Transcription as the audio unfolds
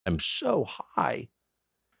I'm so high.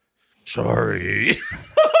 Sorry.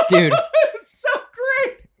 Dude. It's so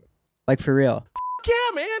great. Like, for real.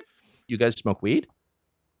 Yeah, man. You guys smoke weed?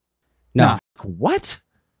 No. Nah. What?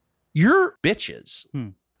 You're bitches.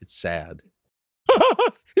 It's sad.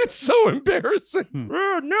 It's so embarrassing.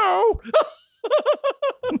 Oh, no.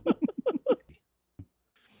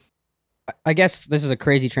 I guess this is a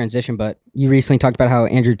crazy transition, but you recently talked about how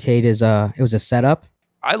Andrew Tate is it was a setup.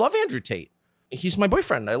 I love Andrew Tate. He's my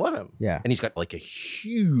boyfriend. I love him. Yeah. And he's got like a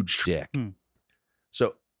huge dick.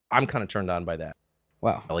 So I'm kind of turned on by that.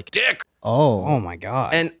 Wow. I like dick. Oh my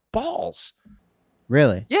God. And balls.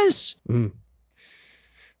 Really? Yes.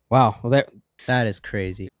 Wow. Well, That is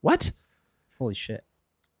crazy. What? Holy shit.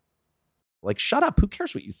 Like, shut up. Who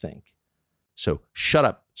cares what you think? So shut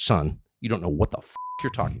up, son. You don't know what the f you're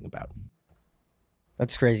talking about.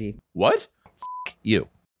 that's crazy. What? F you.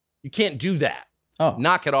 You can't do that. Oh.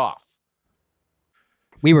 Knock it off.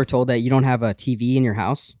 We were told that you don't have a TV in your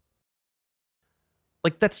house.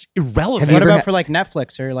 Like, that's irrelevant. Have you What ever about for like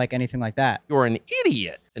Netflix or like anything like that? You're an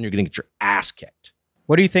idiot and you're going to get your ass kicked.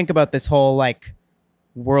 What do you think about this whole like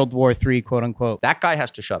World War III, quote unquote? That guy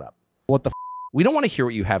has to shut up. What the f? We don't want to hear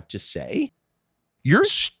what you have to say. You're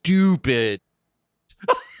stupid.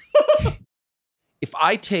 If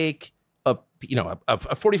I take a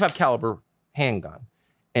 45 caliber handgun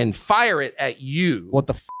and fire it at you, What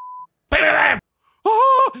the f?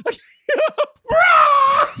 Oh!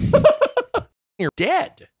 You're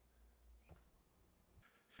dead.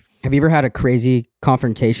 Have you ever had a crazy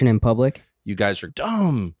confrontation in public? You guys are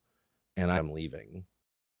dumb, and I'm leaving.